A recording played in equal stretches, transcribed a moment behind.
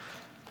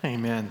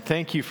Amen.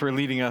 Thank you for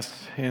leading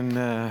us in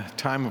a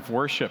time of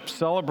worship,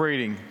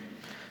 celebrating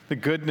the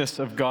goodness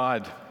of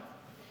God.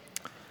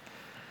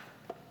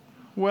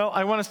 Well,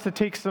 I want us to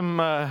take some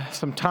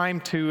time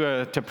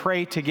to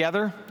pray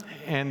together,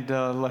 and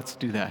let's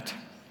do that.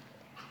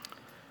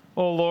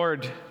 Oh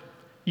Lord,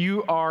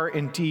 you are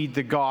indeed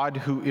the God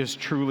who is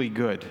truly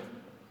good.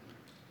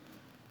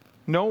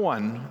 No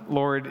one,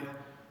 Lord,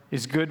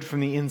 is good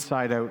from the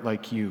inside out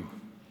like you.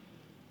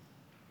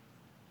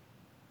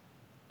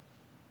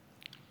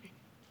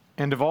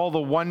 And of all the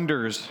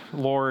wonders,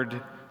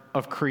 Lord,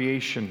 of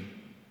creation,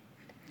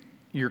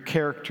 your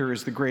character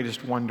is the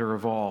greatest wonder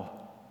of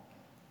all.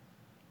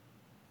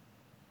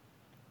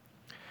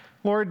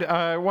 Lord,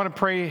 I want to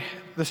pray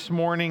this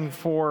morning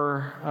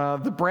for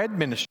the bread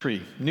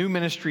ministry, new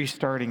ministry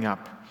starting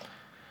up.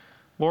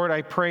 Lord,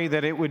 I pray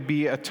that it would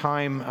be a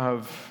time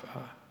of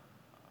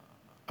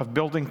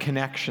building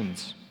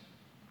connections,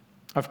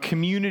 of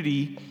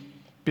community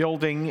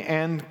building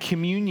and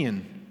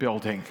communion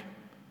building.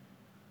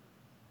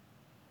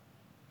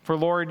 For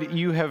Lord,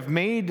 you have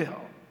made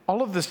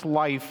all of this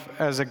life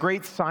as a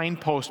great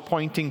signpost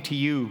pointing to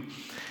you,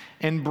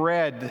 and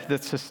bread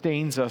that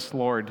sustains us,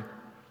 Lord,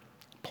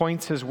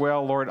 points as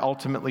well, Lord,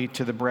 ultimately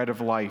to the bread of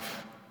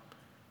life.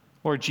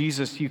 Lord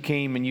Jesus, you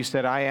came and you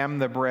said, I am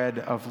the bread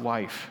of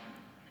life.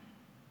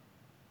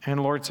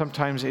 And Lord,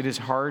 sometimes it is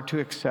hard to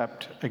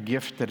accept a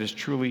gift that is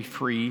truly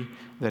free,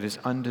 that is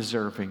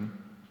undeserving.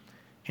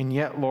 And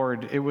yet,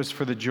 Lord, it was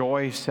for the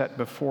joy set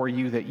before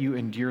you that you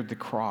endured the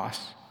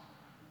cross,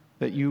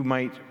 that you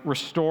might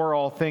restore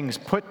all things,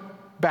 put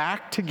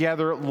back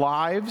together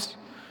lives,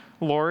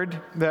 Lord,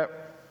 that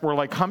were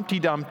like Humpty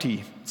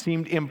Dumpty. It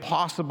seemed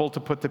impossible to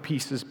put the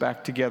pieces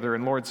back together.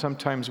 And Lord,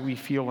 sometimes we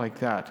feel like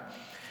that.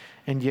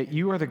 And yet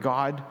you are the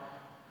God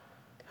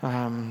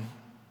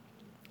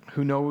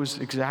who knows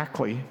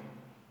exactly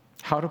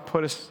how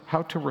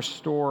to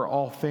restore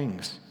all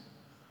things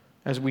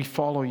as we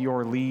follow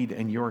your lead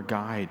and your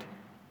guide.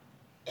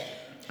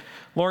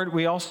 Lord,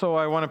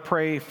 I want to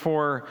pray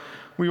for,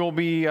 we will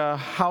be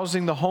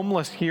housing the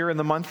homeless here in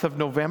the month of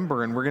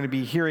November, and we're going to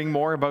be hearing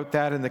more about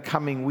that in the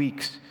coming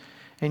weeks.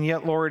 And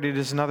yet, Lord, it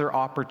is another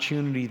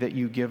opportunity that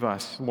you give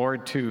us,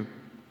 Lord, to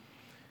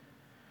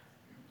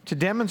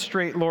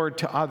demonstrate, Lord,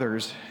 to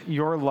others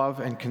your love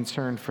and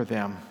concern for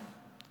them.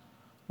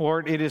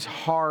 Lord, it is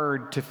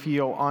hard to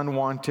feel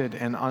unwanted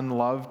and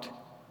unloved.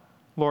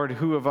 Lord,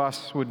 who of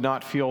us would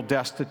not feel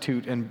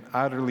destitute and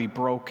utterly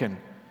broken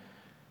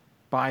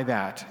by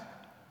that?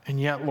 And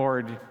yet,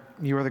 Lord,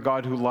 you are the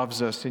God who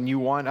loves us, and you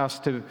want us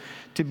to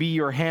be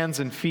your hands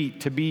and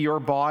feet, to be your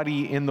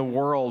body in the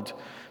world,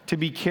 to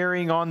be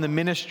carrying on the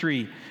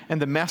ministry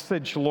and the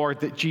message,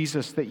 Lord,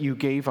 that you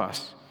gave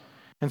us.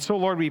 And so,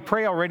 Lord, we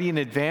pray already in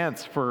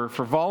advance for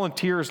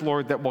volunteers,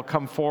 Lord, that will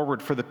come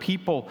forward, for the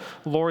people,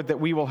 Lord, that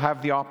we will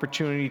have the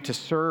opportunity to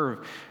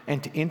serve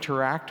and to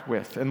interact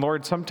with. And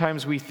Lord,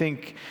 sometimes we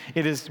think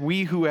it is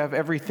we who have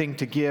everything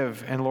to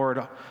give, and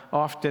Lord,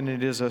 often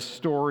it is a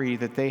story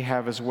that they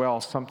have as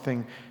well,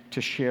 something to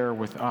share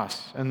with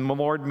us. And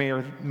Lord,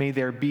 may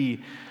there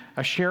be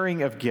a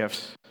sharing of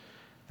gifts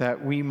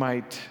that we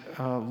might,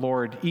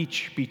 Lord,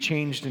 each be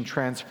changed and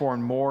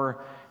transformed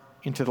more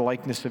into the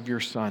likeness of your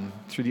Son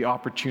through the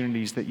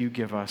opportunities that you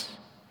give us.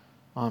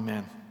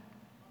 Amen.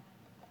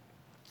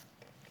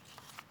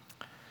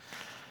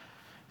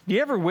 Do you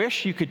ever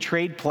wish you could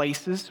trade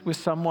places with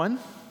someone?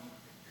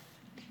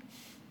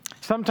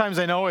 Sometimes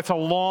I know it's a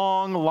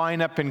long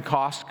lineup in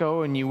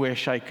Costco and you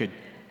wish I could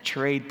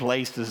trade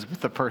places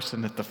with the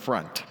person at the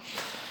front.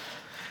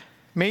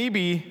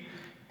 Maybe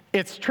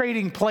it's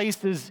trading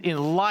places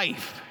in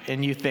life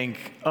and you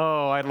think,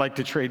 oh, I'd like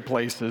to trade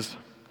places.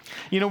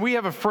 You know, we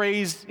have a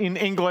phrase in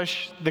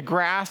English, the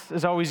grass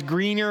is always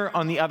greener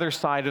on the other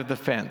side of the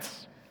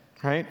fence,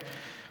 right?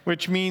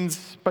 Which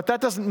means, but that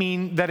doesn't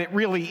mean that it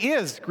really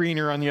is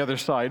greener on the other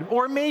side.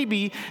 Or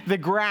maybe the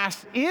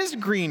grass is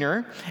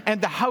greener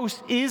and the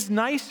house is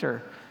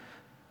nicer,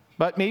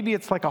 but maybe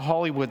it's like a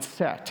Hollywood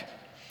set.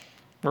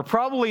 We're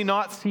probably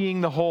not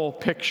seeing the whole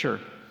picture.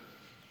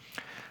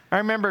 I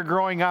remember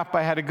growing up,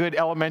 I had a good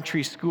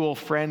elementary school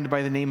friend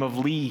by the name of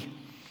Lee.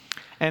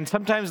 And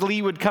sometimes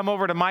Lee would come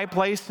over to my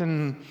place,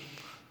 and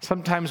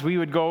sometimes we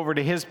would go over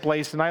to his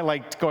place, and I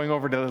liked going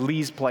over to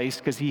Lee's place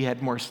because he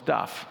had more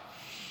stuff.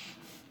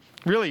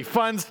 Really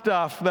fun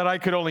stuff that I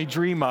could only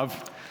dream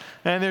of.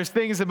 And there's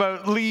things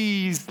about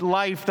Lee's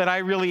life that I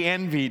really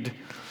envied.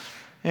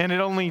 And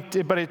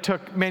it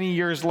took many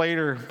years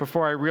later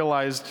before I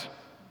realized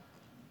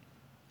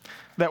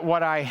that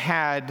what I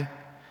had,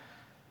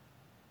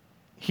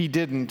 he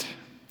didn't,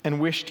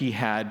 and wished he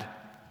had.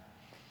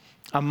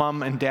 A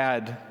mom and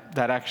dad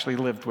that actually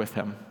lived with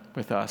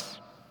us.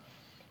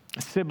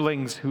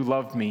 Siblings who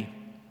loved me.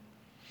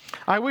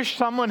 I wish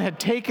someone had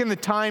taken the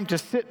time to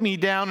sit me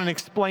down and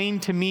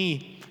explain to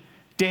me,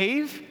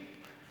 Dave,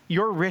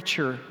 you're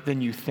richer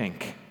than you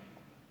think.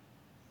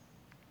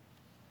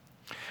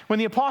 When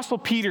the Apostle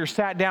Peter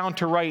sat down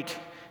to write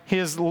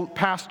his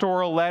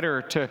pastoral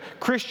letter to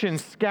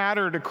Christians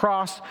scattered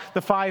across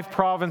the 5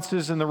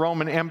 provinces in the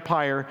Roman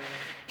Empire,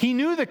 he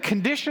knew the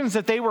conditions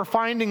that they were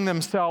finding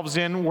themselves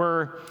in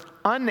were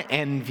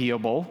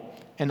unenviable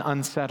and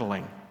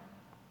unsettling.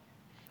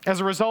 As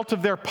a result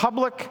of their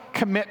public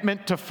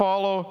commitment to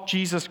follow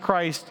Jesus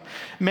Christ,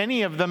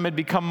 many of them had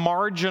become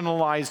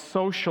marginalized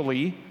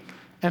socially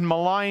and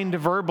maligned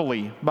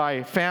verbally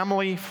by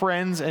family,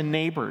 friends, and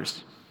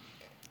neighbors.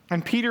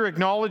 And Peter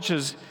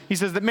acknowledges, he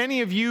says, that many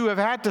of you have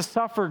had to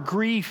suffer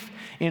grief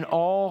in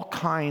all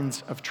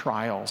kinds of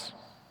trials.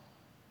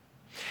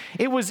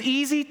 It was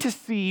easy to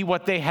see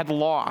what they had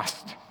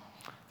lost.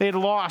 They had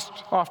lost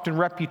often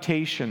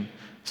reputation,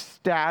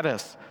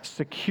 status,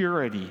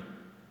 security.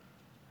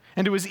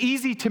 And it was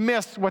easy to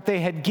miss what they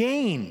had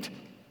gained.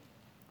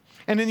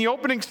 And in the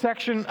opening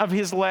section of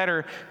his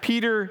letter,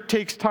 Peter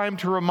takes time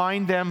to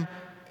remind them,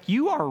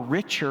 you are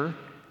richer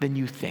than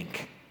you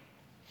think.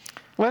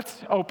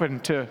 Let's open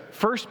to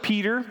 1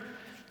 Peter.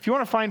 If you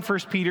want to find 1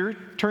 Peter,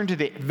 turn to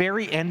the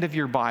very end of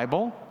your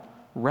Bible,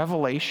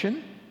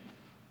 Revelation,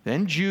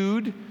 then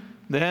Jude,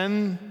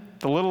 then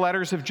the little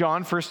letters of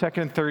John, 1st,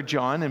 2nd, and 3rd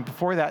John, and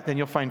before that, then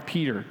you'll find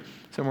Peter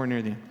somewhere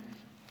near the end.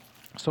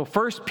 So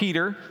 1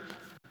 Peter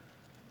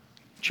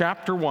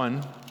chapter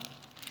 1,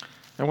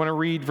 I want to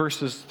read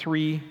verses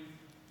 3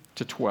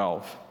 to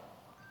 12.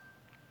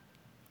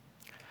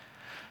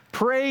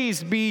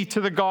 Praise be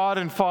to the God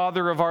and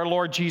Father of our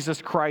Lord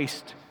Jesus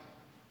Christ.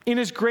 In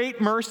his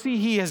great mercy,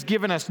 he has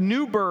given us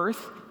new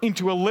birth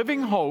into a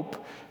living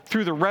hope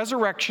through the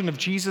resurrection of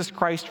Jesus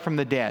Christ from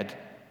the dead,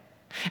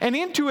 and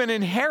into an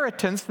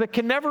inheritance that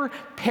can never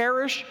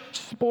perish,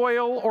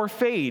 spoil, or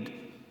fade.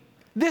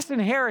 This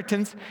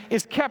inheritance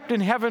is kept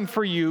in heaven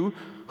for you,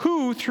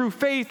 who through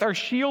faith are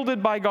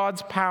shielded by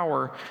God's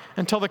power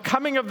until the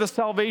coming of the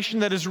salvation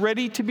that is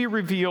ready to be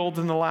revealed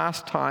in the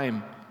last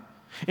time.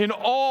 In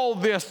all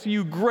this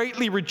you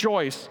greatly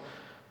rejoice,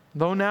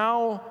 though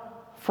now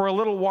for a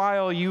little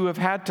while you have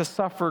had to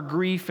suffer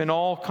grief in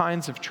all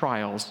kinds of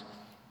trials.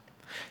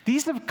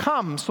 These have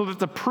come so that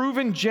the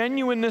proven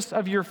genuineness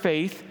of your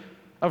faith,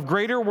 of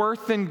greater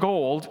worth than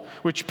gold,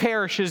 which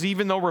perishes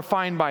even though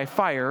refined by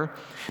fire,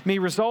 may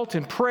result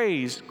in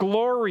praise,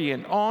 glory,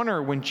 and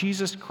honor when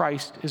Jesus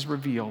Christ is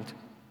revealed.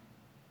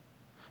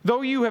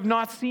 Though you have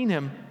not seen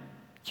him,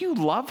 you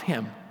love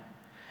him.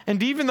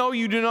 And even though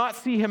you do not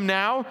see him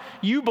now,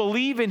 you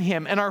believe in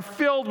him and are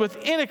filled with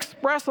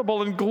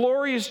inexpressible and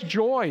glorious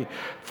joy,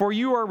 for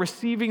you are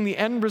receiving the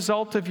end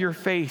result of your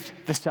faith,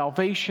 the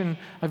salvation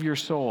of your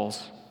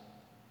souls.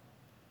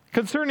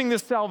 Concerning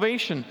this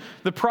salvation,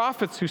 the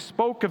prophets who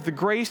spoke of the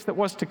grace that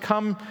was to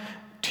come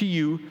to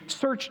you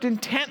searched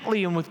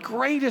intently and with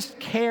greatest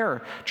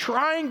care,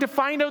 trying to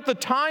find out the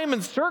time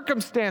and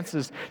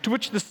circumstances to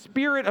which the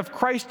Spirit of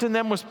Christ in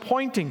them was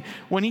pointing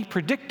when he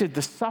predicted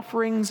the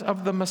sufferings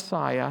of the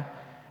Messiah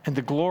and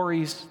the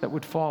glories that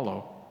would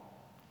follow.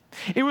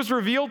 It was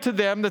revealed to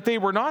them that they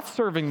were not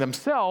serving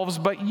themselves,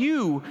 but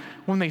you,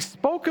 when they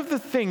spoke of the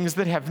things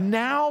that have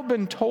now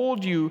been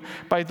told you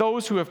by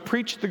those who have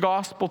preached the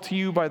gospel to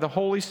you by the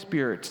Holy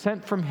Spirit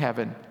sent from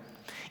heaven.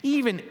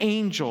 Even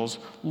angels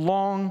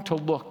long to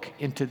look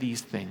into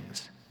these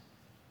things.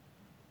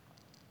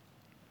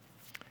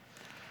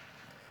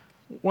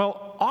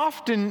 Well,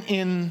 often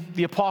in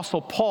the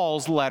Apostle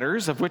Paul's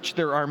letters, of which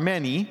there are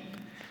many,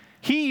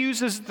 he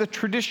uses the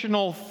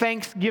traditional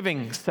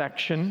thanksgiving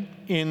section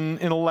in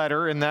a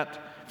letter in that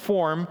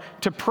form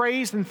to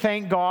praise and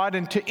thank God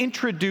and to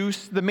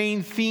introduce the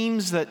main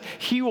themes that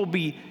he will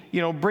be,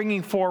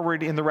 bringing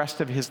forward in the rest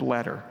of his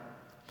letter.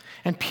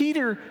 And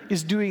Peter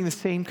is doing the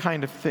same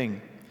kind of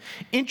thing,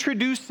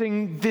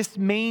 introducing this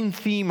main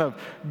theme of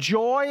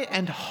joy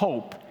and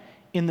hope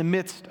in the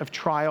midst of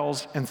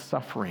trials and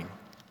suffering.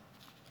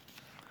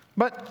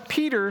 But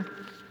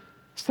Peter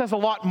says a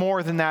lot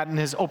more than that in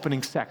his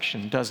opening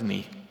section, doesn't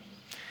he?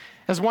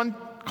 As one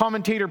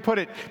commentator put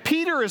it,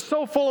 Peter is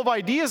so full of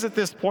ideas at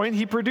this point,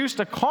 he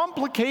produced a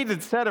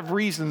complicated set of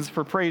reasons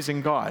for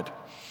praising God.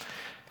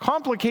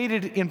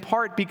 Complicated in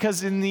part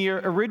because in the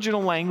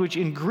original language,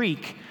 in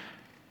Greek,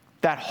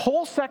 that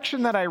whole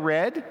section that I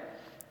read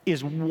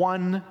is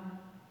one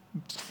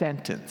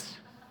sentence.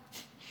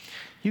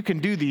 You can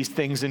do these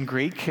things in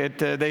Greek.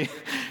 They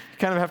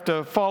kind of have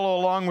to follow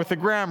along with the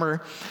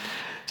grammar.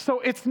 So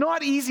it's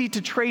not easy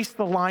to trace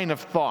the line of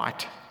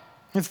thought.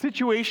 In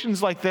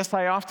situations like this,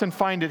 I often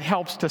find it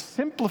helps to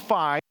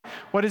simplify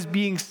what is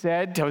being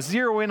said, to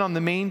zero in on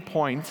the main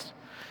points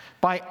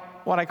by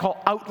what I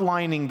call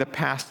outlining the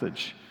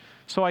passage.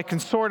 So I can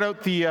sort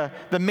out the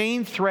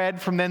main thread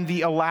from then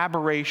the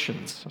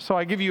elaborations. So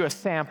I give you a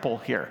sample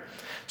here.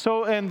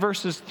 So in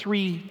verses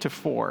 3 to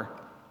 4,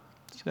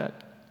 see that?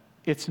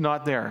 It's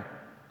not there.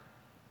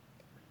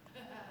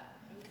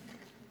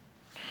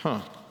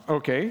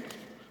 Okay.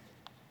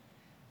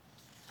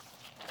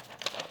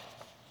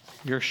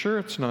 You're sure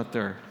it's not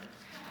there?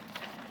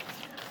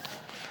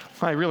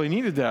 I really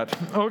needed that.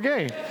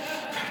 Okay.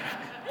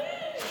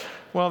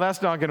 Well,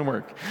 that's not going to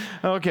work.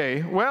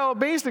 Okay. Well,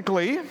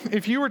 basically,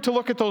 if you were to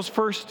look at those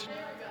first...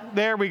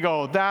 There we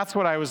go. That's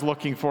what I was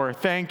looking for.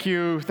 Thank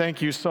you.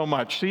 Thank you so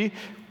much. See,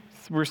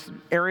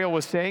 Ariel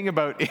was saying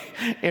about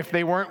if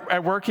they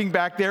weren't working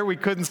back there, we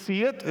couldn't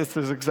see it. This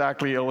is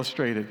exactly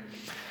illustrated.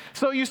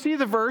 So you see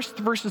the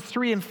verses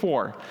 3 and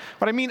 4.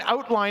 What I mean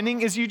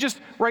outlining is you just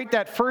write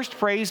that first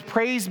phrase,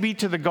 praise be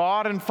to the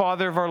God and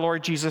Father of our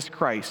Lord Jesus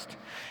Christ.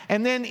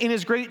 And then in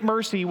his great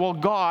mercy, well,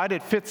 God,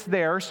 it fits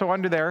there, so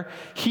under there,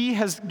 he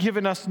has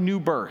given us new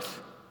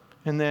birth.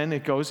 And then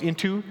it goes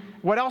into,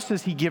 what else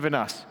has he given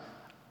us?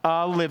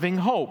 A living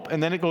hope.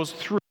 And then it goes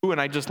through, and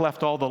I just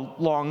left all the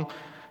long,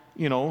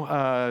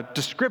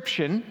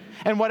 description.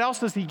 And what else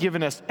has he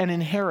given us? An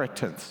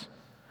inheritance.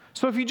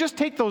 So if you just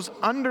take those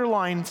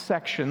underlined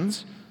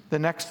sections, the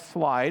next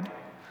slide,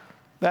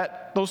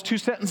 those two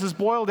sentences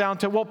boil down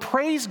to, well,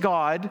 praise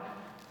God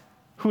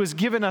who has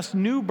given us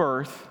new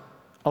birth,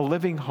 a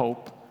living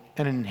hope,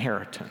 and an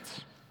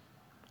inheritance.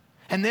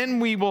 And then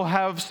we will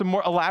have some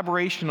more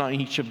elaboration on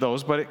each of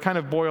those, but it kind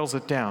of boils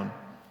it down.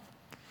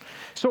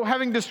 So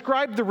having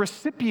described the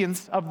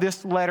recipients of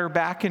this letter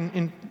back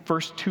in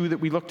verse 2 that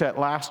we looked at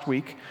last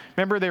week,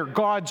 remember they're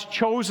God's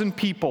chosen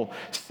people,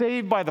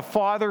 saved by the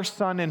Father,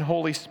 Son, and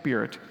Holy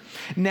Spirit.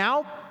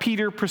 Now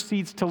Peter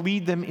proceeds to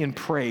lead them in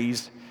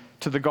praise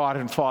to the God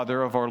and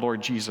Father of our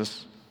Lord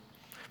Jesus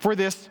for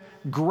this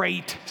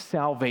great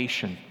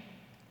salvation.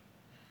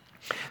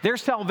 Their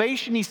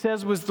salvation, he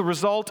says,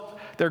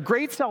 their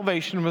great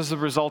salvation was the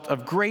result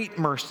of great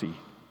mercy.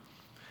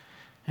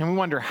 And we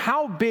wonder,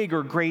 how big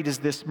or great is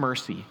this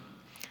mercy?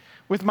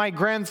 With my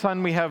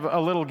grandson, we have a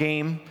little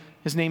game.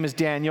 His name is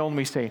Daniel, and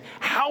we say,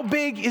 how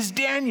big is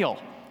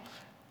Daniel?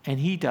 And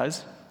he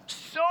does,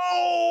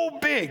 so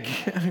big,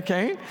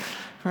 okay?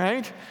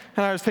 Right?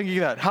 And I was thinking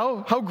that,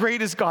 how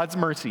great is God's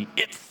mercy?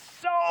 It's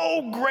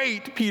so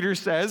great, Peter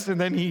says, and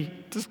then he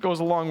just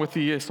goes along with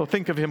so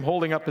think of him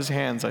holding up his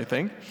hands, I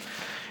think.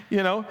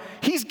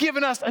 He's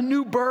given us a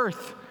new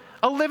birth,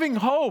 a living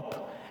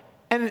hope,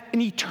 and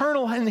an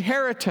eternal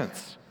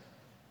inheritance.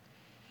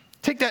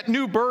 Take that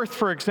new birth,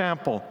 for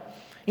example.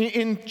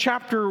 In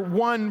chapter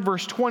 1,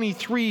 verse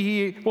 23,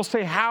 he will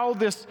say how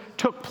this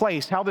took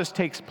place, how this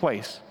takes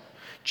place.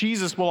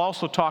 Jesus will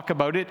also talk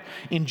about it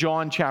in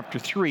John chapter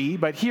 3,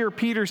 but here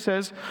Peter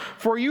says,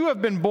 for you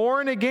have been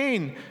born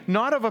again,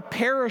 not of a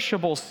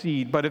perishable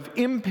seed, but of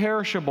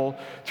imperishable,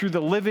 through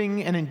the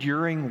living and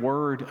enduring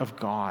word of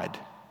God.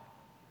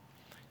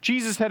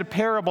 Jesus had a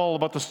parable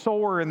about the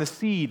sower and the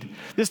seed.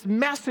 This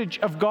message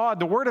of God,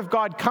 the word of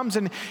God comes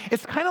in.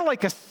 It's kind of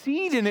like a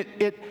seed, and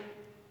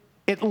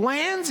it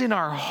lands in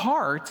our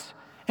hearts,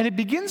 and it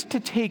begins to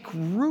take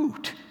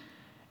root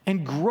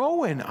and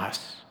grow in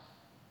us.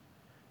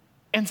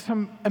 And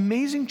some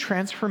amazing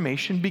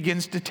transformation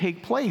begins to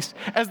take place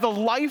as the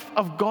life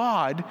of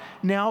God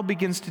now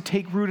begins to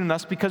take root in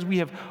us because we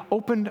have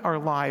opened our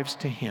lives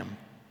to him.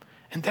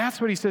 And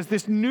that's what he says,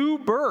 this new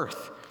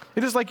birth.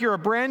 It is like you're a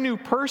brand new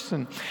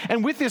person.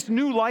 And with this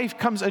new life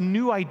comes a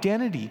new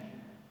identity.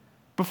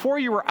 Before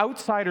you were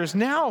outsiders,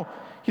 now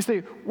you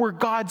say, we're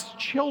God's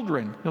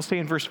children. He'll say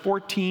in verse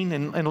 14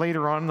 and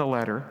later on in the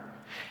letter.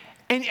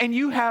 And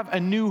you have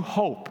a new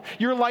hope.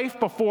 Your life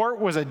before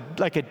was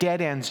like a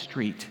dead-end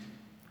street.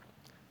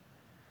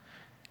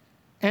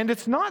 And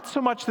it's not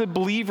so much that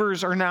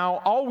believers are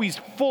now always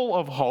full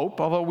of hope,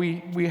 although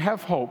we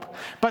have hope,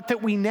 but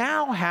that we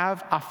now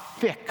have a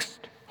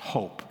fixed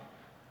hope.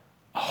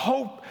 A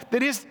hope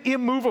that is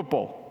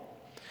immovable.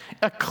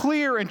 A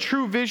clear and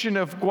true vision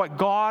of what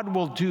God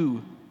will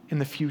do in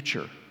the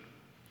future.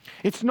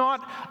 It's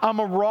not a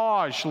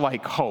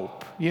mirage-like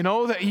hope,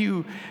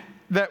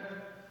 that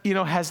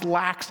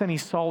lacks any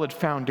solid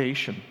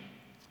foundation.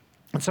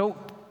 And so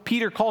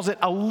Peter calls it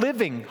a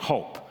living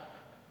hope.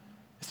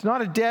 It's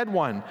not a dead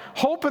one.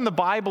 Hope in the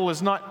Bible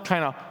is not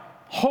kind of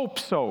hope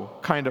so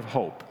kind of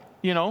hope.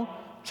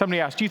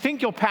 Somebody asked, do you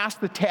think you'll pass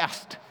the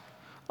test?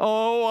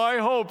 Oh, I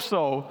hope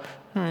so.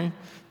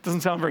 Doesn't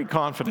sound very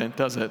confident,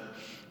 does it?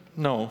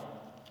 No.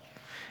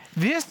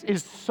 This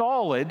is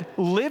solid,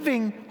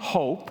 living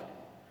hope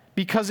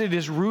because it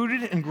is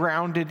rooted and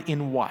grounded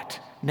in what?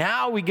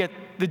 Now we get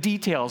the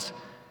details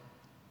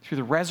through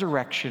the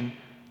resurrection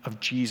of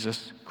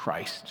Jesus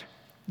Christ.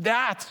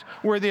 That's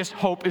where this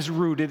hope is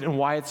rooted and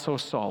why it's so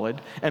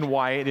solid and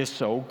why it is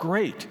so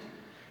great.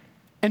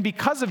 And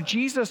because of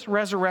Jesus'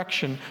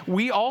 resurrection,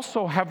 we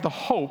also have the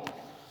hope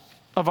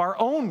of our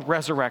own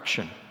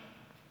resurrection.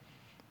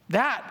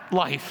 That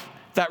life,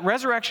 that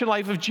resurrection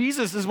life of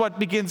Jesus is what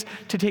begins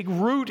to take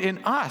root in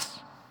us.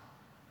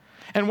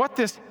 And what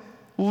this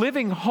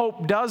living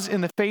hope does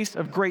in the face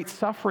of great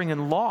suffering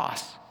and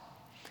loss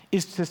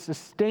is to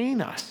sustain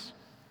us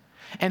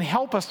and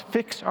help us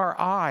fix our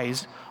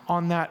eyes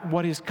on that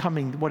what is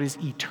coming, what is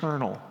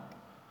eternal.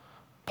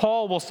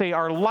 Paul will say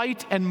our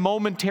light and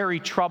momentary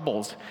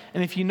troubles.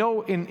 And if you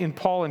know in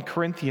Paul in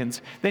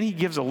Corinthians, then he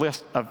gives a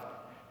list of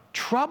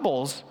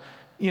troubles.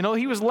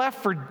 He was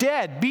left for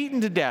dead,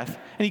 beaten to death.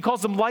 And he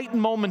calls them light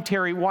and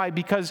momentary. Why?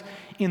 Because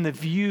in the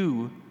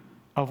view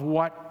of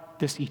what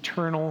this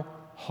eternal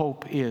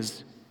hope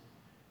is,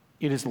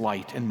 it is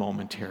light and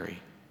momentary.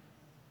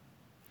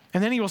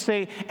 And then he will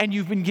say, and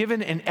you've been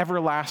given an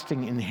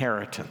everlasting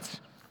inheritance.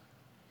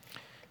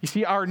 You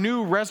see, our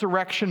new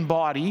resurrection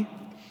body,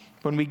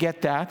 when we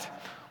get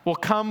that, will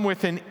come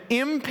with an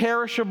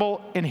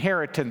imperishable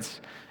inheritance.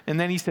 And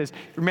then he says,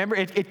 remember,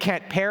 it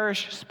can't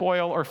perish,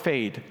 spoil, or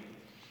fade.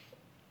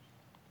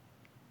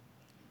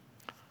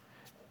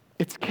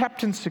 It's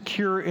kept and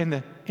secure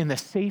in the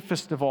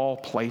safest of all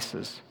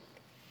places.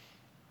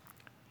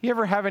 You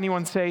ever have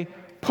anyone say,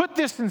 put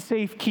this in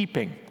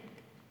safekeeping?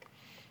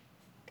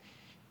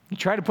 You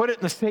try to put it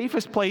in the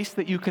safest place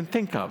that you can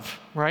think of,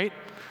 right?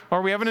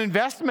 Or we have an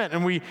investment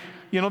and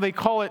they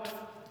call it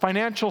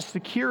financial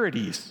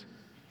securities.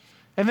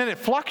 And then it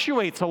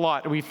fluctuates a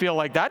lot and we feel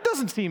like that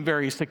doesn't seem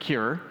very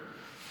secure.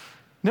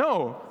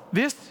 No,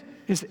 this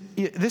is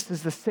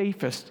the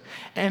safest.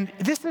 And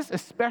this is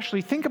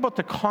especially, think about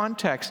the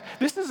context.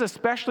 This is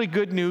especially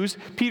good news.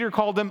 Peter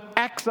called them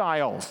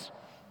exiles,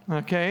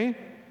 okay?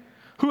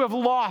 Who have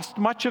lost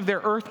much of their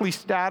earthly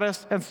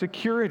status and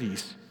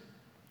securities.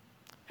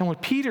 And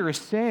what Peter is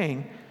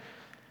saying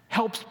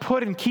helps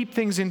put and keep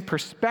things in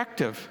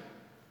perspective.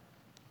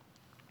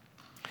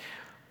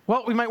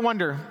 Well, we might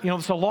wonder,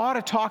 there's a lot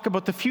of talk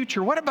about the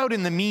future. What about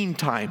in the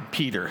meantime,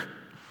 Peter?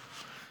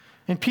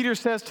 And Peter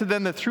says to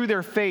them that through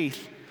their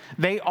faith,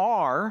 they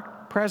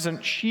are,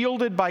 present,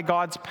 shielded by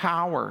God's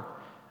power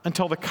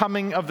until the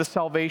coming of the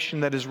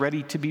salvation that is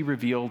ready to be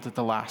revealed at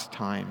the last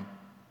time.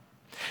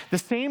 The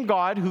same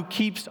God who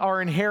keeps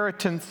our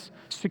inheritance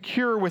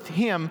secure with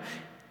him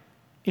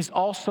is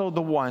also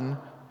the one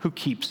who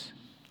keeps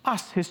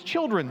us, his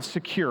children,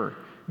 secure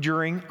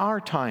during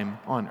our time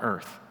on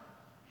earth.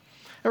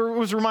 I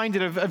was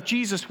reminded of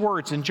Jesus'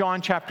 words in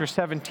John chapter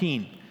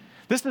 17.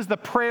 This is the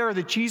prayer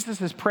that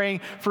Jesus is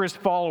praying for his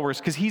followers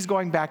because he's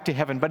going back to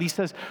heaven. But he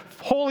says,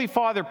 Holy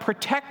Father,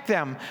 protect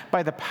them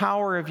by the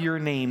power of your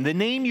name, the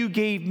name you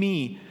gave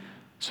me,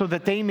 so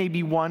that they may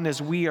be one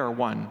as we are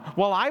one.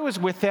 While I was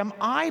with them,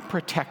 I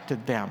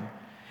protected them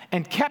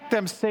and kept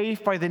them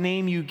safe by the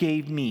name you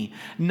gave me.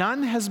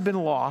 None has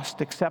been lost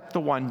except the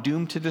one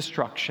doomed to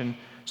destruction,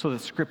 so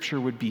that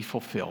Scripture would be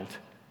fulfilled.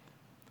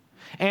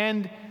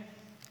 And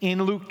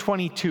in Luke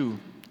 22,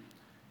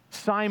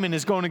 Simon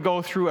is going to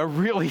go through a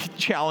really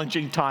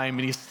challenging time.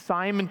 And he's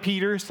Simon,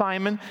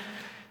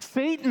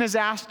 Satan has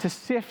asked to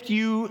sift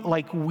you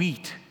like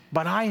wheat,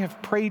 but I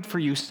have prayed for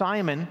you,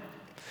 Simon,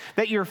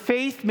 that your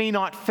faith may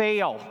not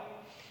fail.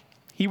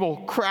 He will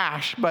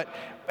crash,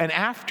 and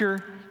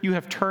after you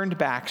have turned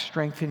back,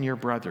 strengthen your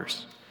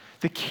brothers.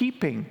 The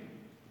keeping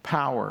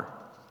power.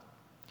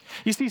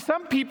 You see,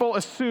 some people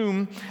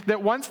assume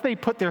that once they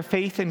put their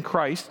faith in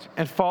Christ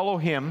and follow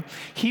him,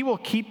 he will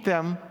keep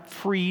them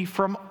free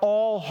from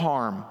all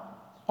harm,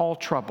 all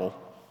trouble.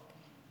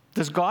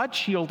 Does God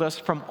shield us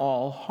from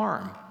all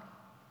harm?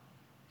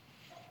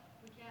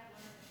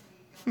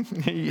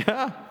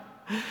 Yeah.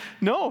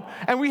 No.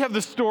 And we have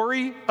the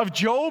story of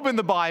Job in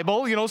the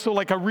Bible, so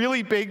like a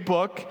really big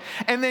book.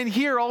 And then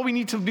here, all we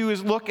need to do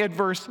is look at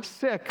verse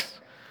 6,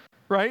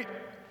 right?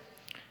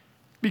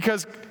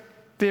 Because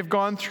they've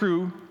gone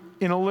through,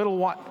 in a little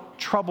while,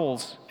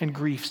 troubles and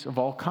griefs of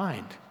all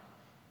kind.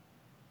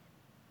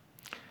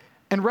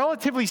 And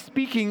relatively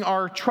speaking,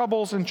 our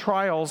troubles and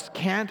trials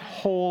can't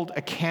hold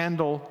a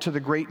candle to the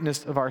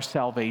greatness of our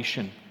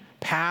salvation,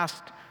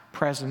 past,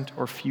 present,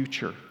 or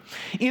future.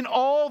 In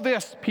all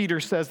this, Peter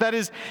says, that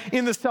is,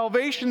 in the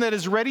salvation that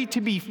is ready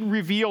to be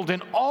revealed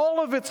in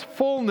all of its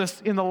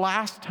fullness in the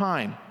last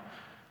time,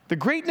 the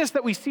greatness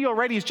that we see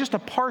already is just a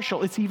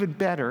partial, it's even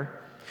better.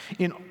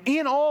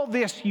 In all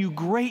this, you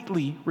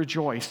greatly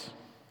rejoice.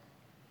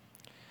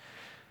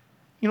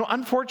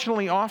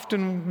 Unfortunately,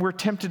 often we're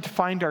tempted to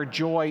find our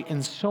joy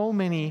in so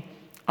many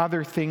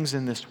other things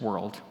in this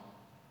world,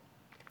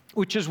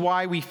 which is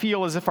why we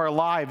feel as if our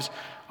lives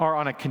are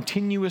on a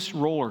continuous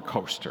roller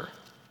coaster.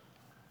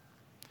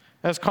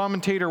 As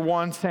commentator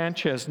Juan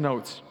Sanchez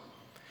notes,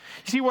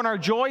 you see, when our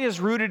joy is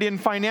rooted in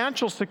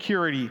financial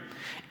security,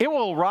 it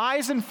will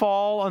rise and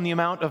fall on the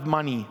amount of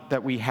money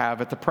that we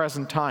have at the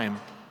present time.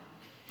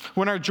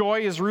 When our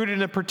joy is rooted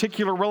in a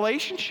particular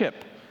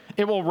relationship,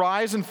 it will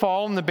rise and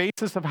fall on the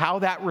basis of how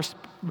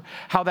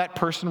that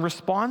person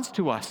responds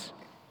to us.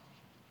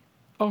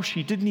 Oh,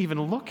 she didn't even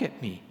look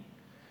at me.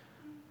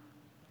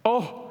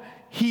 Oh,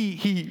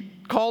 he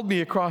called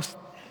me across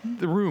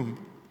the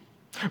room.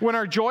 When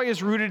our joy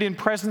is rooted in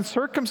present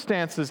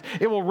circumstances,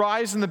 it will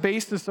rise on the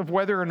basis of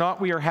whether or not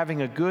we are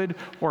having a good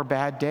or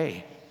bad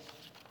day.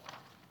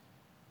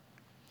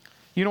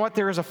 You know what?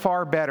 There is a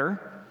far better,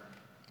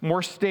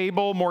 more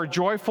stable, more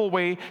joyful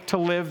way to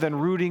live than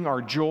rooting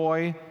our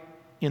joy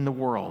in the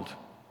world.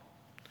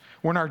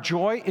 When our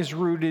joy is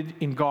rooted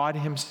in God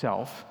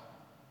himself,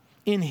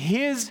 in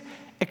his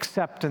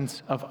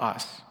acceptance of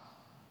us,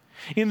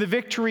 in the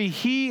victory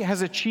he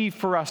has achieved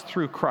for us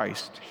through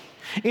Christ,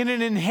 in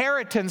an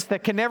inheritance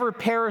that can never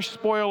perish,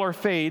 spoil, or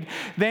fade,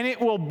 then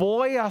it will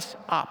buoy us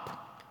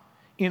up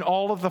in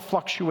all of the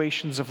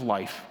fluctuations of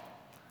life.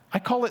 I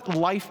call it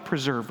life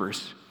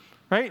preservers,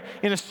 right?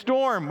 In a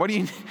storm, what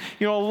do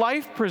you a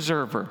life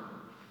preserver?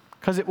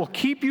 because it will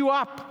keep you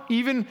up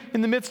even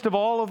in the midst of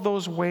all of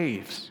those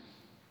waves.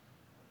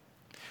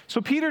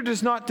 So Peter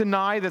does not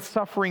deny that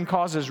suffering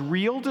causes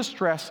real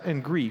distress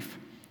and grief.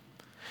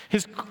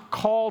 His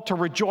call to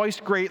rejoice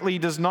greatly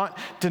does not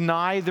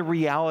deny the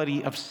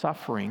reality of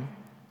suffering,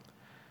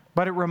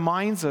 but it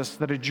reminds us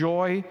that a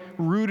joy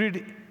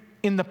rooted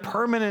in the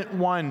permanent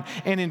one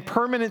and in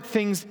permanent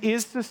things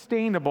is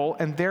sustainable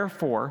and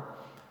therefore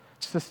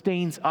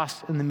sustains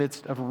us in the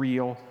midst of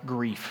real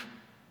grief.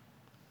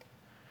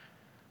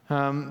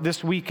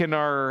 This week in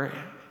our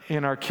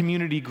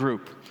community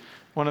group,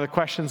 one of the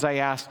questions I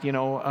asked,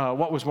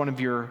 what was one of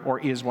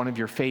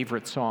your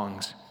favorite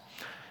songs?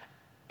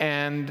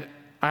 And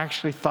I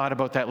actually thought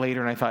about that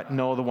later, and I thought,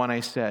 no, the one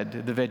I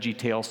said, the Veggie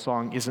Tales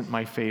song, isn't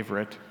my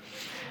favorite.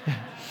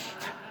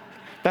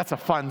 That's a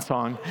fun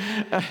song.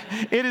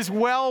 It is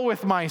well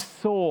with my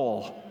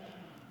soul.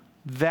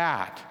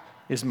 That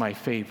is my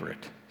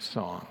favorite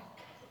song.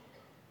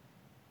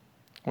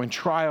 When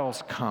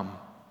trials come,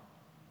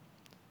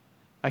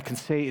 I can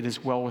say it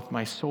is well with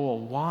my soul.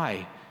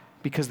 Why?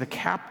 Because the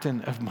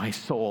captain of my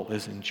soul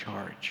is in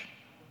charge.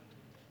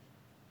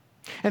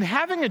 And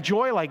having a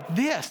joy like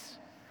this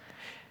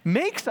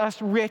makes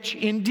us rich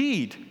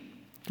indeed.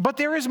 But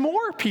there is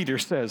more, Peter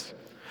says.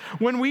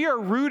 When we are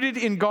rooted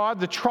in God,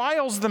 the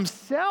trials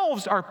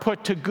themselves are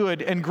put to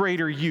good and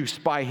greater use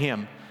by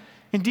Him.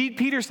 Indeed,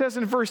 Peter says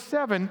in verse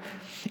 7,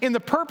 in the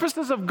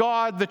purposes of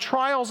God, the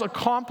trials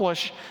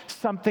accomplish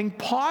something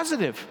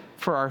positive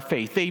for our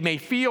faith. They may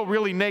feel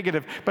really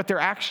negative, but they're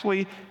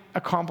actually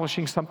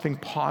accomplishing something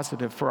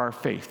positive for our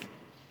faith.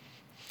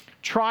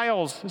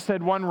 Trials,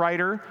 said one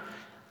writer,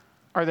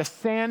 are the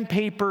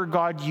sandpaper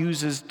God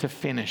uses to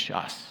finish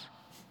us.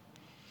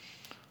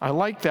 I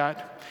like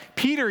that.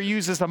 Peter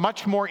uses a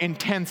much more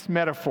intense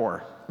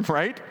metaphor,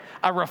 right?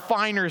 A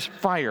refiner's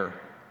fire.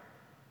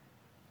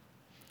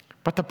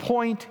 But the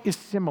point is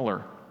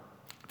similar.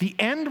 The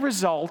end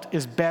result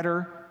is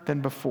better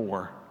than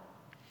before.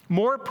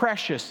 More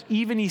precious,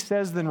 even he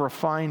says, than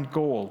refined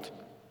gold.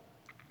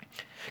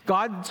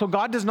 God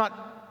does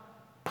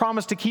not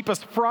promise to keep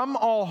us from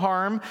all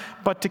harm,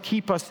 but to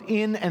keep us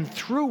in and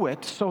through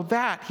it, so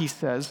that, he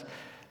says,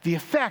 the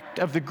effect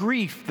of the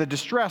grief, the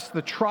distress,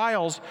 the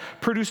trials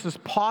produces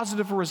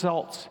positive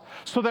results,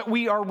 so that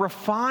we are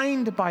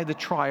refined by the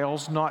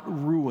trials, not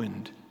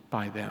ruined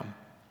by them.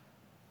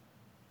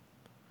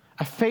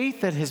 A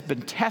faith that has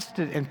been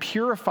tested and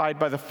purified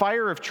by the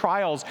fire of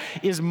trials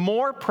is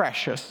more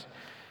precious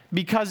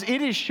because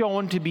it is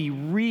shown to be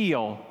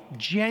real,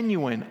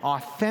 genuine,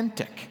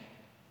 authentic.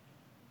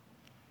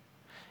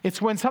 It's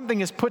when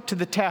something is put to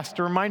the test.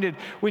 I'm reminded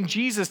when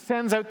Jesus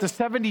sends out the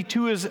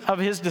 72 of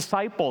his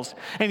disciples,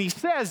 and he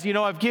says,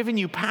 I've given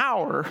you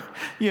power,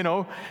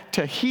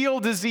 to heal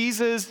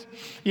diseases,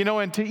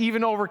 and to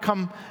even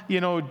overcome,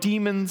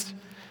 demons.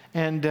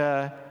 And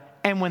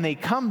when they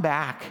come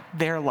back,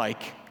 they're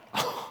like,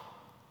 oh,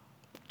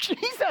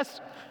 Jesus,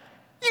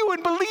 you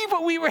wouldn't believe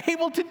what we were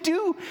able to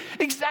do.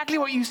 Exactly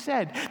what you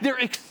said. Their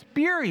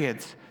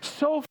experience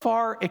so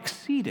far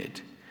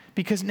exceeded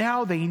because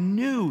now they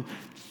knew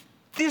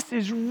this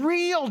is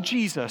real,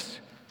 Jesus.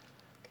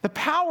 The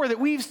power that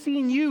we've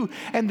seen you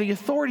and the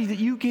authority that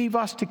you gave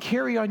us to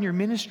carry on your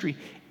ministry,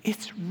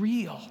 it's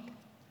real.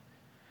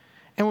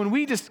 And when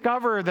we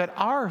discover that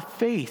our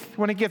faith,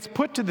 when it gets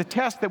put to the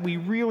test, that we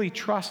really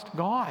trust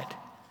God,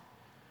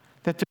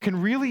 that there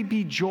can really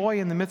be joy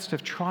in the midst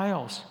of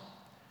trials,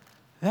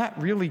 that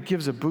really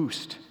gives a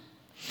boost.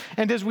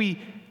 And as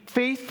we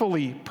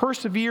faithfully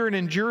persevere and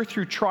endure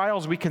through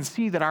trials, we can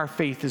see that our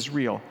faith is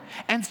real.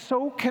 And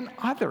so can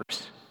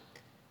others.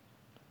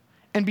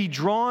 And be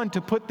drawn to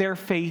put their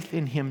faith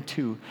in Him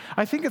too.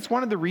 I think it's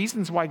one of the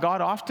reasons why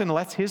God often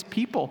lets His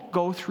people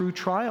go through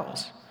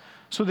trials,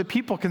 so that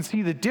people can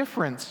see the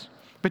difference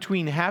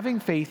between having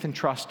faith and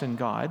trust in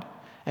God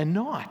and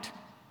not.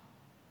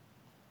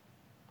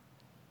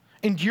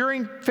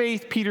 Enduring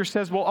faith, Peter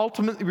says, will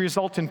ultimately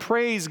result in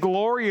praise,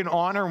 glory, and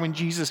honor when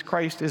Jesus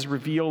Christ is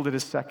revealed at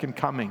His second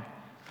coming.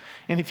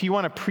 And if you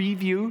want a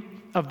preview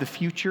of the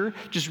future,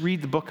 just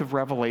read the book of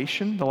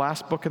Revelation, the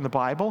last book in the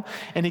Bible,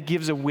 and it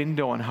gives a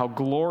window on how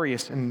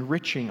glorious and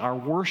enriching our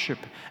worship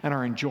and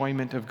our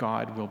enjoyment of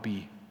God will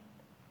be.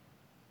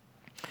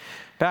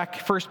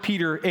 Back 1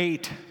 Peter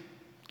 8,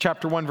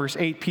 chapter 1, verse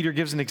 8, Peter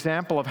gives an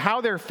example of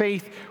how their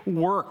faith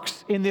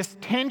works in this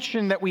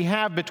tension that we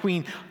have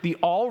between the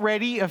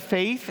already of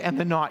faith and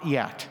the not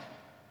yet.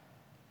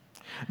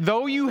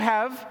 Though you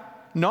have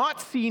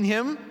not seen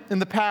Him in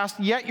the past,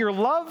 yet your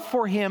love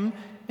for Him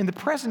in the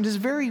present is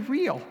very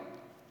real.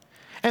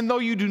 And though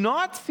you do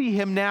not see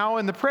Him now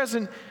in the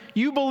present,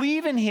 you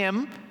believe in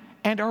Him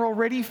and are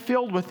already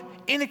filled with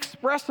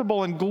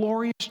inexpressible and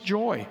glorious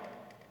joy.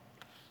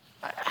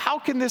 How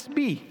can this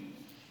be?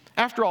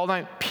 After all,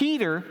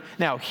 Peter,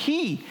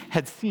 he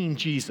had seen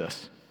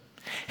Jesus.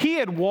 He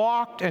had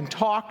walked and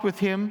talked with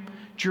Him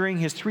during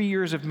His 3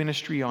 years of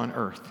ministry on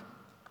earth.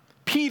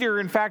 Peter,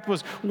 in fact,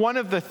 was one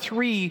of the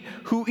three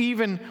who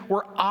even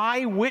were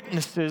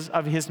eyewitnesses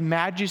of His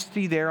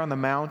majesty there on the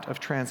Mount of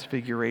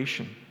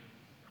Transfiguration.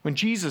 When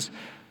Jesus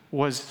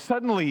was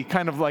suddenly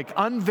kind of like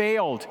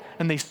unveiled,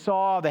 and they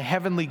saw the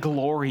heavenly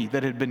glory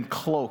that had been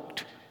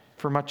cloaked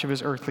for much of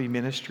his earthly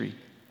ministry.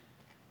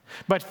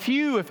 But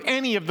few, if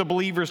any, of the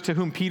believers to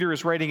whom Peter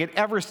is writing had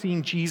ever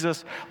seen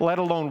Jesus, let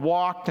alone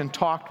walked and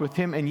talked with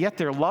him, and yet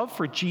their love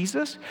for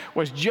Jesus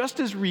was just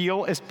as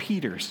real as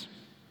Peter's,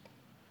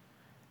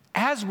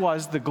 as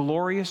was the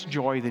glorious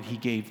joy that he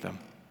gave them.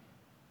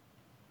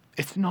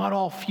 It's not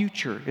all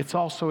future, it's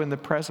also in the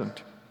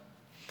present.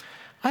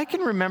 I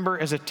can remember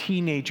as a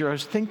teenager, I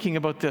was thinking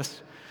about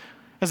this.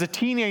 As a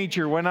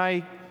teenager, when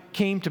I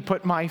came to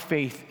put my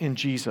faith in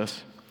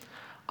Jesus,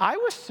 I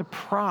was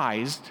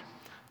surprised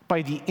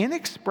by the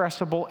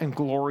inexpressible and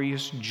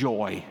glorious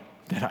joy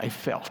that I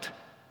felt,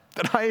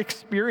 that I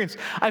experienced.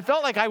 I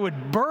felt like I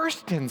would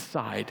burst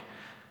inside.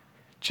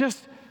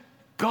 Just,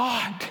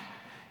 God,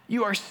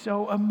 you are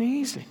so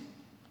amazing.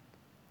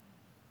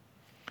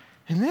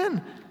 And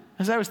then,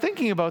 as I was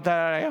thinking about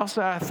that, I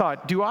also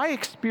thought, do I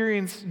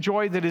experience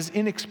joy that is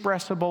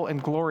inexpressible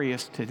and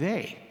glorious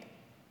today?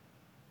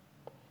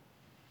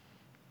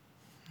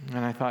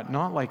 And I thought,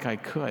 not like I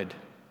could.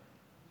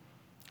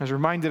 I was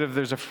reminded of,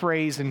 there's a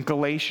phrase in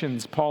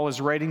Galatians, Paul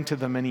is writing to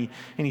them, and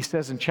he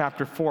says in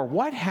chapter 4,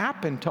 what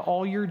happened to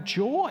all your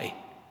joy?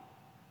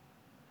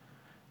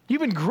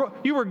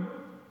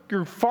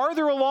 You're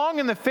farther along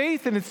in the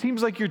faith, and it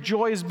seems like your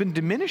joy has been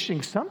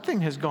diminishing.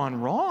 Something has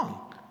gone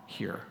wrong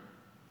here.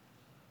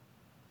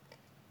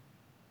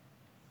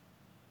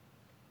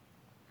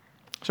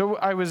 So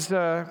I was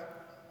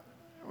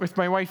with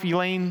my wife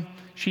Elaine.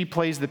 She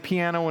plays the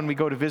piano when we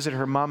go to visit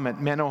her mom at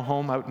Menno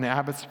Home out in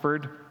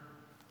Abbotsford.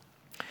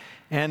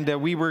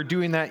 And we were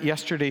doing that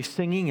yesterday,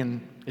 singing,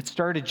 and it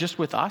started just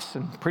with us,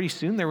 and pretty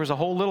soon there was a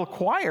whole little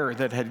choir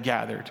that had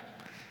gathered.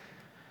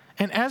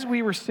 And as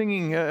we were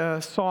singing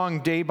a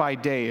song, Day by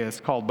Day it's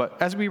called, but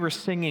as we were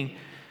singing,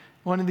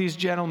 one of these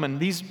gentlemen,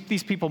 these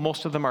people,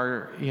 most of them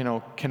are,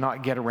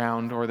 cannot get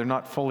around, or they're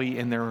not fully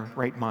in their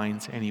right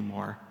minds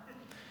anymore.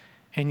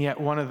 And yet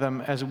one of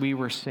them, as we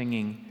were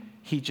singing,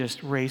 he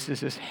just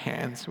raises his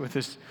hands with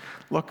this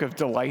look of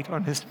delight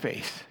on his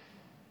face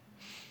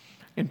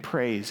in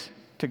praise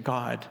to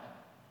God.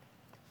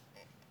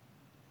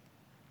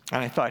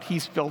 And I thought,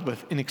 he's filled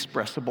with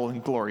inexpressible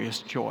and glorious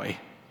joy.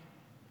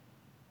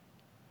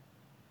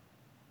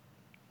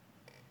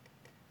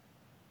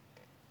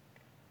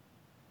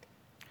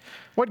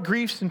 What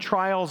griefs and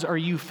trials are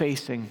you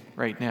facing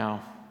right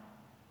now?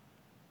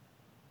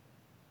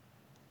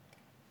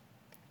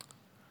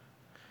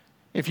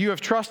 If you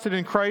have trusted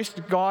in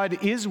Christ,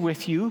 God is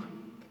with you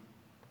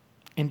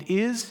and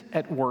is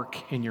at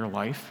work in your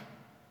life.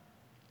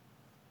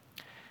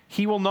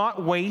 He will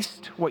not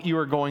waste what you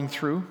are going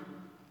through,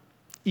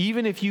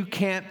 even if you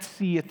can't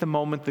see at the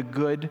moment the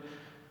good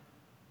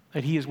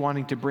that He is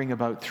wanting to bring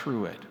about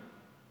through it.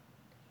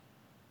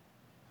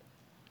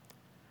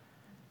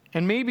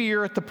 And maybe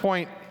you're at the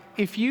point,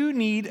 if you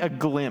need a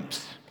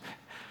glimpse,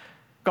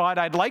 God,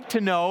 I'd like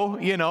to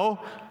know,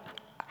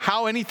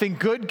 how anything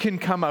good can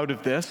come out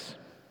of this.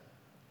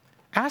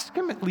 Ask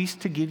Him at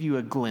least to give you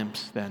a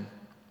glimpse then,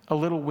 a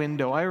little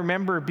window. I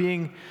remember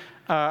being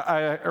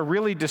a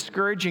really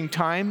discouraging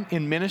time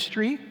in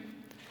ministry,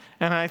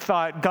 and I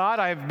thought, God,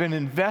 I've been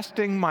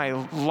investing my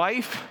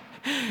life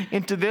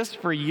into this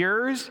for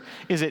years.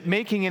 Is it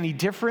making any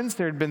difference?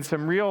 There had been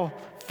some real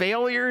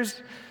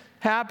failures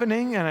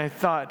happening, and I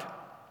thought,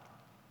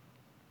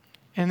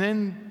 and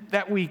then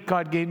that week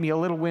God gave me a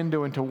little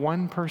window into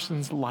one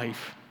person's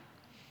life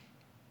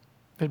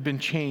that had been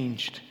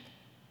changed.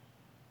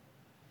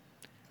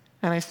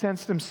 And I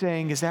sensed Him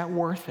saying, is that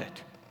worth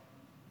it?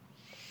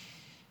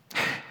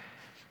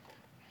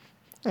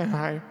 And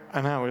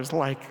I was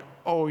like,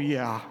 oh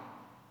yeah.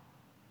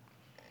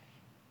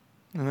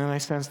 And then I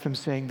sensed Him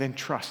saying, then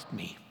trust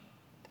me.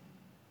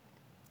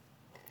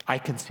 I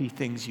can see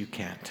things you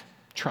can't.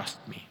 Trust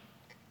me.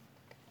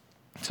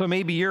 So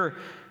maybe you're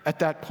at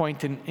that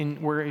point in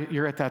where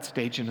you're at that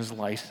stage in His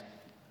life.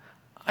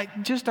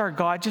 Our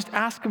God, just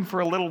ask Him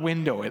for a little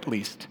window at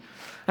least.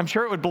 I'm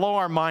sure it would blow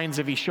our minds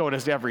if He showed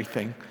us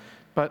everything,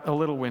 but a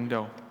little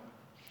window.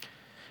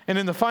 And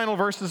in the final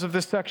verses of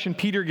this section,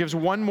 Peter gives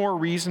one more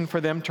reason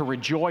for them to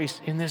rejoice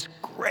in this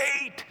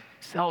great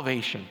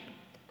salvation.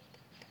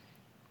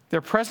 Their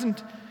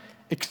present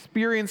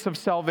experience of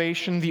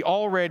salvation, the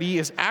already,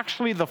 is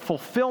actually the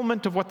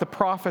fulfillment of what the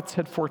prophets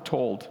had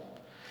foretold.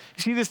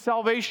 You see, this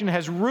salvation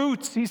has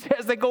roots, he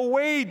says, they go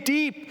way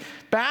deep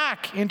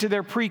back into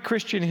their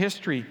pre-Christian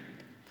history.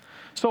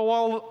 So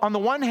while on the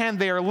one hand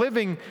they are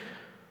living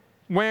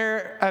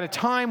at a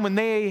time when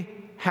they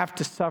have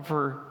to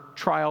suffer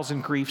trials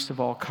and griefs of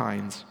all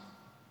kinds,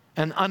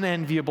 an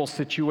unenviable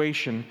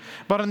situation.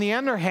 But on the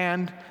other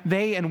hand,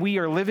 they and we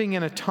are living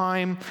in a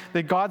time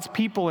that God's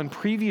people in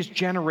previous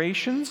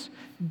generations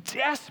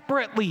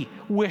desperately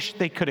wish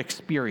they could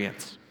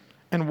experience.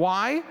 And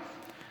why?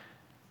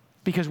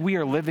 Because we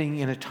are living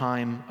in a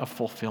time of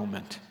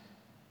fulfillment.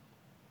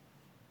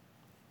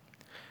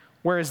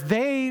 Whereas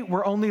they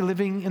were only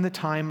living in the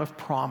time of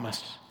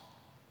promise.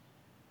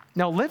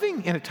 Now,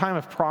 living in a time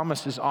of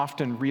promise is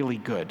often really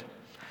good.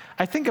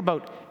 I think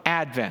about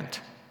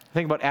Advent. I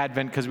think about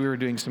Advent because we were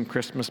doing some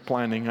Christmas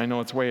planning. I know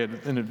it's way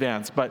in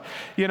advance, but,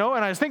 and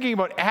I was thinking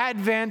about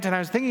Advent, and I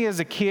was thinking as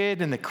a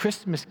kid, and the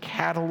Christmas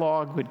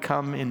catalog would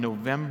come in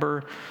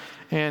November,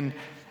 and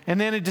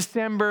then in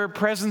December,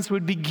 presents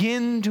would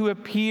begin to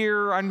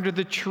appear under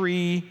the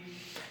tree,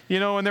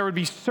 and there would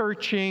be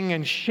searching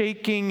and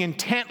shaking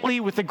intently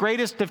with the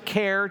greatest of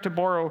care, to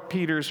borrow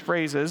Peter's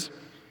phrases.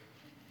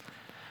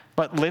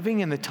 But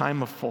living in the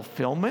time of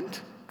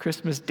fulfillment,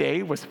 Christmas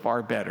Day was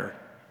far better,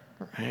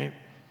 right?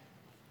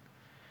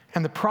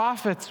 And the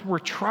prophets were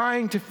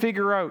trying to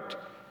figure out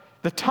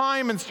the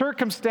time and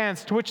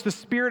circumstance to which the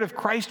Spirit of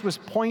Christ was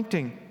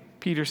pointing,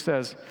 Peter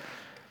says.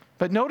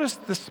 But notice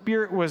the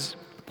Spirit was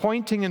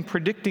pointing and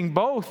predicting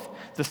both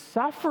the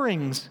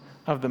sufferings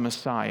of the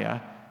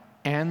Messiah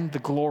and the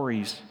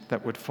glories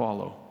that would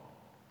follow.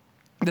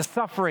 The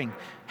suffering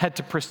had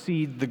to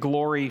precede the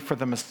glory for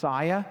the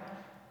Messiah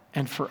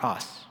and for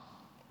us.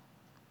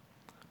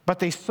 But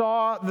they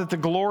saw that the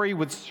glory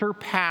would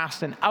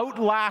surpass and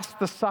outlast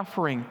the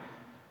suffering,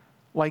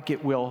 like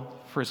it will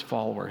for his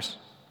followers.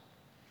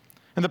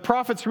 And the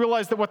prophets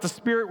realized that what the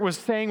Spirit was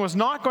saying was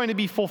not going to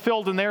be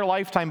fulfilled in their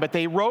lifetime, but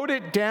they wrote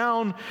it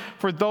down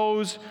for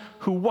those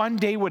who one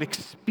day would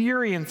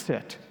experience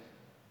it.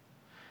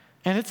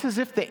 And it's as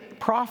if the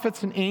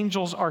prophets and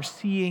angels are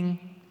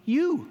seeing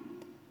you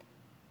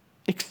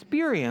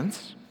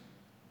experience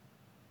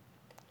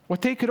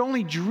what they could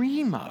only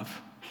dream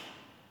of.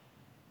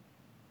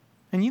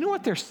 And you know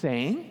what they're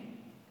saying?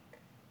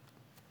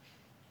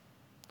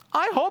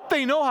 I hope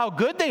they know how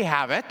good they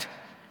have it.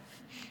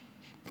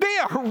 They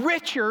are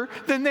richer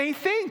than they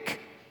think.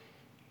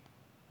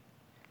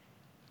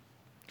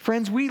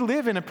 Friends, we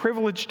live in a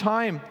privileged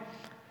time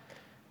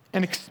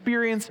and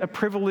experience a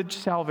privileged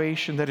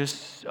salvation that is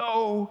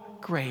so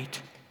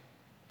great.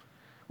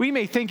 We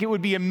may think it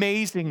would be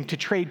amazing to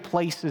trade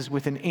places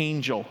with an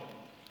angel,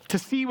 to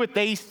see what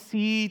they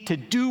see, to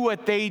do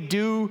what they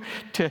do,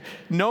 to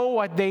know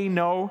what they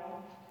know.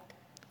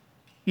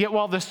 Yet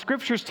while the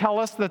scriptures tell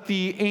us that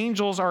the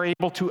angels are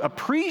able to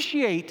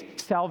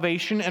appreciate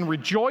salvation and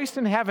rejoice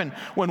in heaven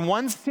when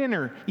one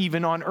sinner,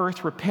 even on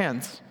earth,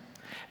 repents,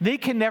 they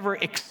can never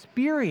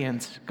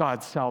experience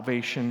God's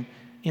salvation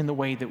in the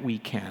way that we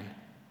can.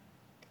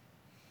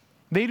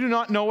 They do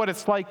not know what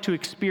it's like to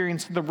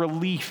experience the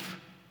relief,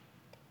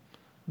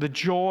 the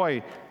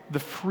joy, the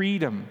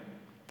freedom,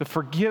 the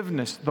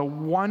forgiveness, the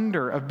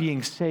wonder of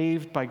being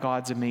saved by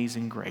God's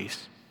amazing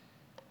grace.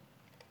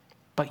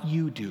 But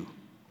you do.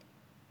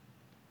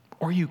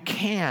 Or you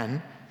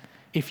can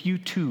if you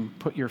too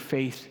put your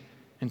faith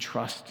and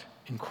trust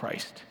in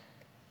Christ.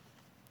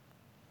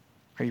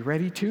 Are you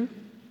ready to?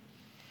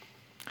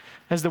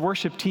 As the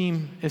worship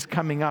team is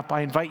coming up,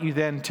 I invite you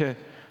then to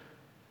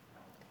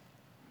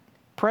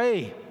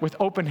pray with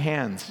open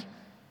hands.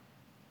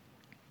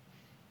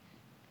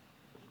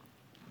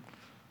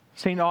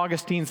 St.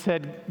 Augustine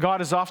said,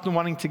 God is often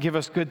wanting to give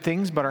us good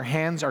things, but our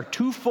hands are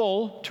too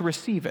full to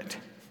receive it.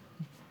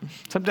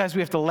 Sometimes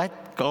we have to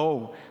let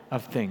go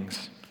of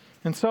things.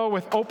 And so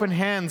with open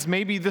hands,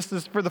 maybe this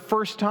is for the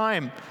first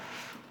time,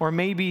 or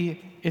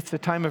maybe it's a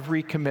time of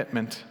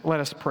recommitment. Let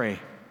us pray.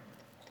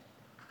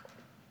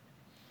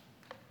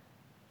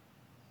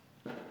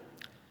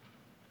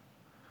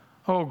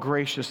 Oh,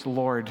 gracious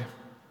Lord,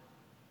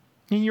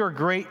 in your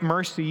great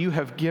mercy, you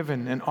have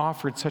given and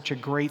offered such a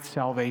great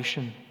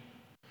salvation.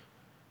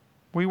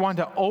 We want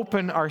to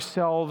open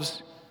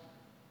ourselves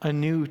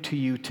anew to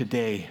you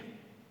today,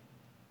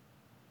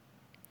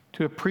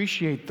 to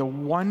appreciate the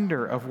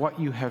wonder of what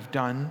you have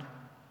done,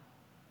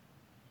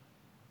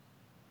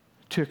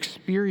 to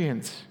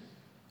experience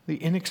the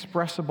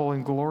inexpressible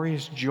and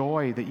glorious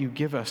joy that you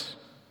give us,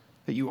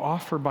 that you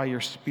offer by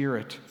your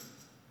Spirit,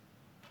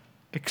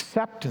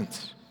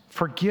 acceptance,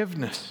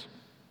 forgiveness,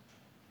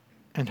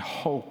 and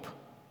hope,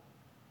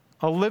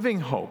 a living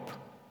hope,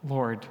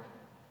 Lord.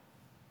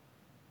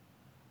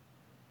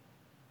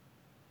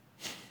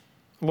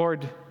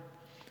 Lord,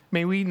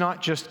 may we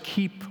not just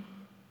keep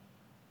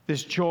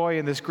this joy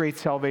and this great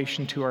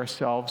salvation to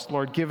ourselves.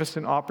 Lord, give us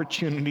an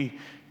opportunity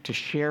to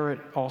share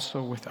it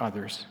also with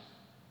others.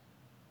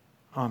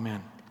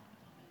 Amen.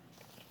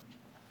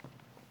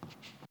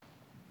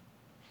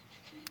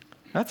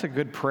 That's a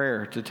good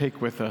prayer to take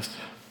with us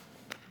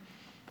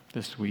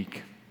this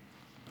week.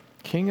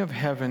 King of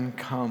heaven,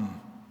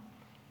 come.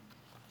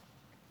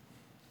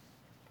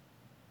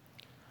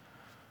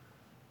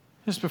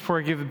 Just before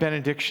I give the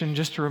benediction,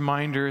 just a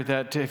reminder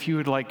that if you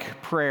would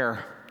like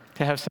prayer,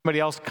 to have somebody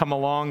else come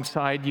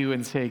alongside you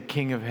and say,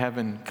 King of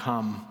heaven,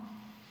 come.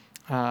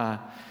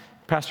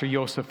 Pastor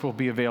Joseph will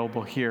be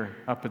available here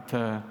up at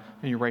on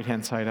your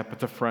right-hand side, up at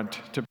the front,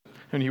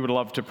 and he would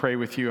love to pray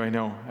with you, I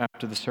know,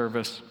 after the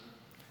service.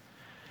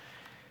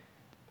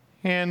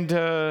 And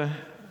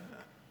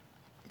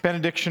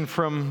benediction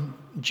from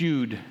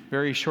Jude,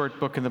 very short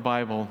book in the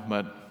Bible,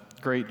 but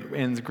great,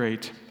 ends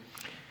great.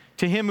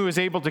 To him who is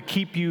able to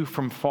keep you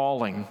from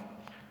falling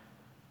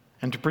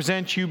and to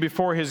present you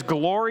before his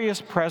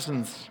glorious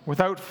presence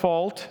without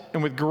fault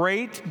and with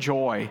great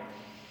joy,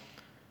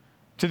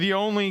 To the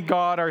only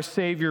God, our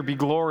Savior, be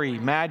glory,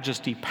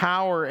 majesty,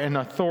 power, and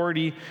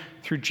authority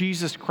through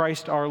Jesus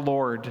Christ our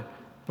Lord,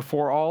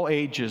 before all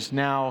ages,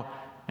 now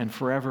and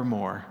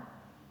forevermore.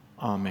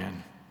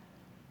 Amen.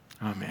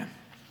 Amen.